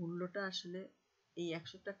মূল্যটা আসলে এই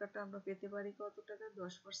 100 টাকাটা আমরা পেতে পারি কত টাকা,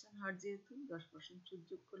 10% হার, যেহেতু 10% সুদ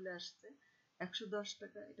যোগ করলে আসছে 110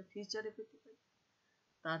 টাকা, এটা ফিউচারে পেতে পারি।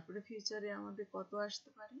 তারপরে ফিউচারে আমাদের কত আসতে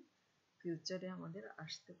পারে, ফিউচারে আমাদের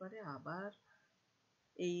আসতে পারে আবার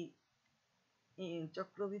এই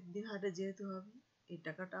চক্রবৃদ্ধি হারে যেহেতু হবে, এই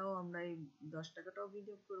টাকাটাও আমরা এই 10 টাকাটাও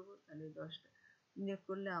বিনিয়োগ করবো, তাহলে 10 বিনিয়োগ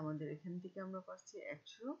করলে আমাদের এখান থেকে আমরা পাচ্ছি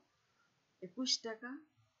 121 টাকা,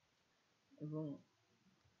 এবং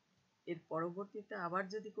এর পরবর্তীতে আবার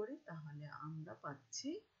যদি করি তাহলে আমরা পাচ্ছি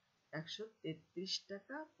 133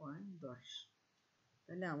 টাকা পয়েন্ট 10।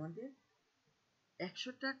 তাহলে আমাদের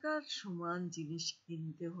 100 টাকার সমান জিনিস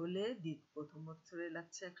কিনতে হলে প্রথম বছরে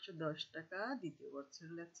লাগছে 110 টাকা, দ্বিতীয়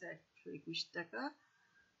বছরে লাগছে 121 টাকা,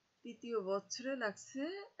 তৃতীয় বছরে লাগছে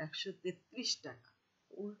 133 টাকা।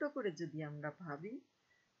 উল্টো করে যদি আমরা ভাবি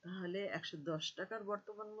তাহলে 110 টাকার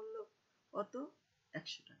বর্তমান মূল্য কত,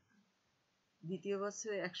 100 টাকা। দ্বিতীয়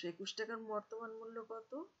বছরে 121 টাকার বর্তমান মূল্য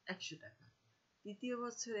কত, 100 টাকা। তৃতীয়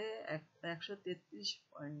বছরে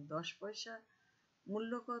 133.10 পয়সা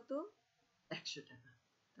মূল্য কত, 100 টাকা।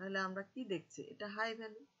 তাহলে আমরা কি দেখছি, এটা হাই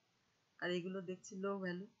ভ্যালু, আর এগুলো দেখছি লো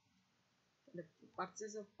ভ্যালু। তাহলে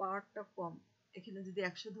পারচেজ অফ পাওয়ারটা কম। এখানে যদি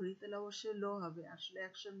 100 ধরি তাহলে অবশ্যই লো হবে, আসলে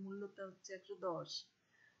 100 মূল্যটা হচ্ছে 110,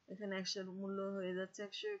 এখানে 100 মূল্য হয়ে যাচ্ছে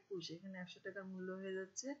 121, এখানে 100 টাকার মূল্য হয়ে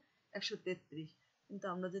যাচ্ছে 133। কিন্তু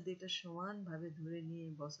আমরা যদি এটা সমান ভাবে ধরে নিয়ে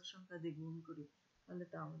বছর সংখ্যা দিয়ে গুণ করি তাহলে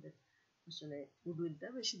তো আমাদের আসলে গুডউইলটা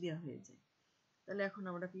বেশি দেওয়া হয়ে যায়। তাহলে এখন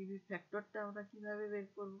আমরা পিভি ফ্যাক্টরটা আমরা কিভাবে বের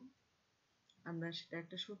করব, আমরা সেটা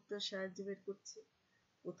একটা সূত্রের সাহায্যে বের করছি।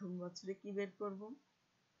 প্রথম বছরে কি বের করব,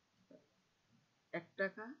 1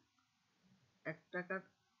 টাকা, 1 টাকার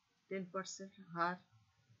 10% হার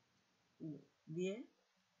দিয়ে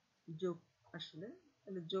যোগ, আসলে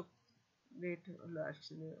তাহলে যোগ রেট হলো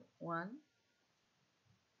আসলে 1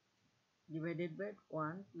 divided by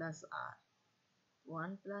 1 plus R.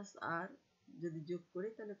 1 plus আর যদি যোগ করি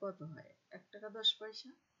তাহলে কত হয়, 1 টাকা 10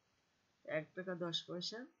 পয়সা। 1 টাকা 10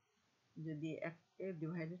 পয়সা যদি 1 কে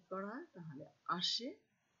ডিভাইডেড করা হয় তাহলে আসে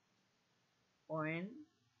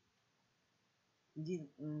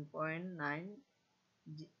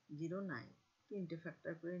 0.909। তিনটে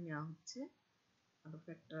ফ্যাক্টর করে নেওয়া হচ্ছে, আরো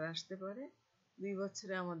ফ্যাক্টর আসতে পারে। 2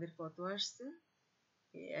 বছরে আমাদের কত আসছে,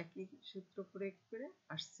 একই সূত্র প্রয়োগ করে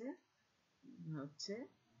আসছে হচ্ছে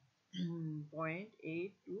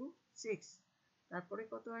 0.826। তারপরে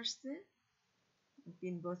কত আসছে,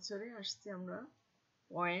 3 বছরে আসছে আমরা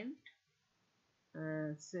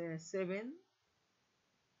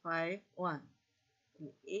 0.751।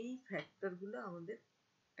 এই ফ্যাক্টরগুলো আমাদের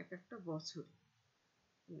এক একটা বছরে,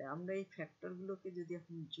 তাহলে আমরা এই ফ্যাক্টরগুলোকে যদি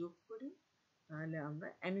এখন যোগ করি তাহলে আমরা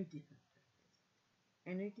অ্যানুইটি ফ্যাক্টর,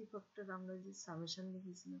 অ্যানুইটি ফ্যাক্টর আমরা যে সামেশন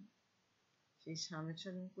লিখেছিলাম সেই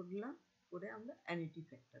সামেশন করলাম, করে আমরা অ্যানুইটি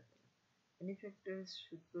ফ্যাক্টর পেলাম। অ্যানুইটি ফ্যাক্টরের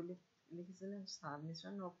সূত্র লিখেছিলাম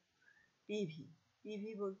সামেশন অফ পিভি।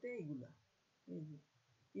 পিভি বলতে এগুলা,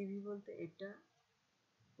 পিভি বলতে এটা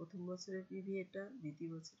প্রথম বছরের পিভি এটা, দ্বিতীয়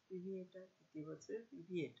বছর পিভি এটা, তৃতীয় বছরের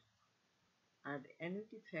পিভি এটা। আর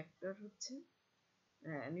অ্যানুইটি ফ্যাক্টর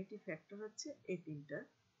হচ্ছে এই তিনটার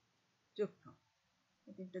যোগফল।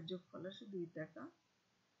 এই তিনটার যোগফল আসে 2 টাকা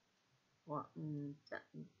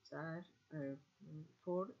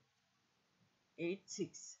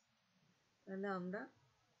 486। তাহলে আমরা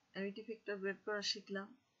অ্যানুইটি ফ্যাক্টর বের করা শিখলাম।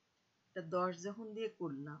 এটা 10 যখন দিয়ে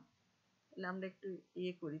করলাম তাহলে আমরা একটু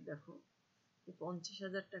করি, দেখো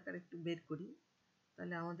 50,000 টাকার একটু বের করি।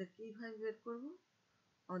 তাহলে আমাদের কিভাবে বের করব,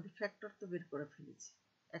 আমাদের ফ্যাক্টর তো বের করে ফেলেছি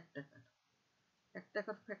 1 টাকার। 1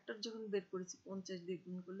 টাকার ফ্যাক্টর যখন বের করেছি 50 দিয়ে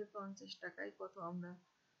গুণ করলে 50 টাকায় কত আমরা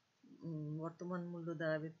বর্তমান মূল্য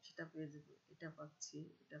দাঁড়াবে সেটা পেয়ে যাবো। এটা পাচ্ছি,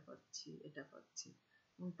 এটা পাচ্ছি, এটা পাচ্ছি,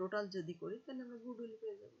 এবং টোটাল যদি করি তাহলে আমরা গুডউইল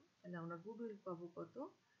পেয়ে যাবো। তাহলে আমরা গুডউইল পাবো কত,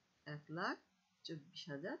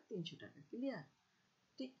 1,24,300 টাকা। ক্লিয়ার?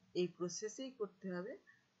 ঠিক এই প্রসেসেই করতে হবে।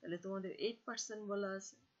 তাহলে তোমাদের 8% বলা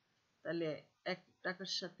আছে, তাহলে 1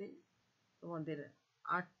 টাকার সাথে তোমাদের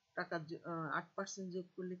 8 টাকা 8% যোগ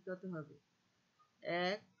করলে কত হবে,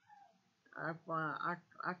 1 আর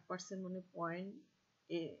 8% মানে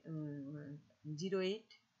 0.08,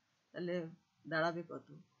 তাহলে দাঁড়াবে কত,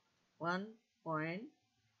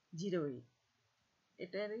 1.08।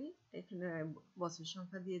 এটারই এখানে বছর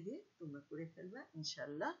সংখ্যা দিয়ে দিয়ে তোমরা করে ফেলবা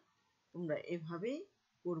ইনশাল্লাহ। তোমরা এভাবেই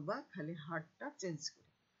করবা, খালি হারটা চেঞ্জ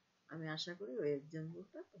করে। আমি আশা করি ওই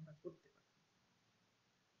এক্সাম্পলটা তোমরা করতে পারবে।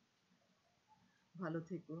 ভালো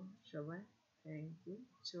থেকো সবাই, থ্যাংক ইউ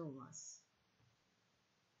সো মাচ।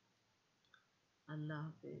 আল্লাহ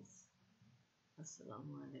হাফেজ।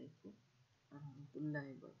 আসসালামু আলাইকুম ওয়া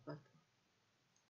রাহমাতুল্লাহি ওয়া বারাকাতুহু।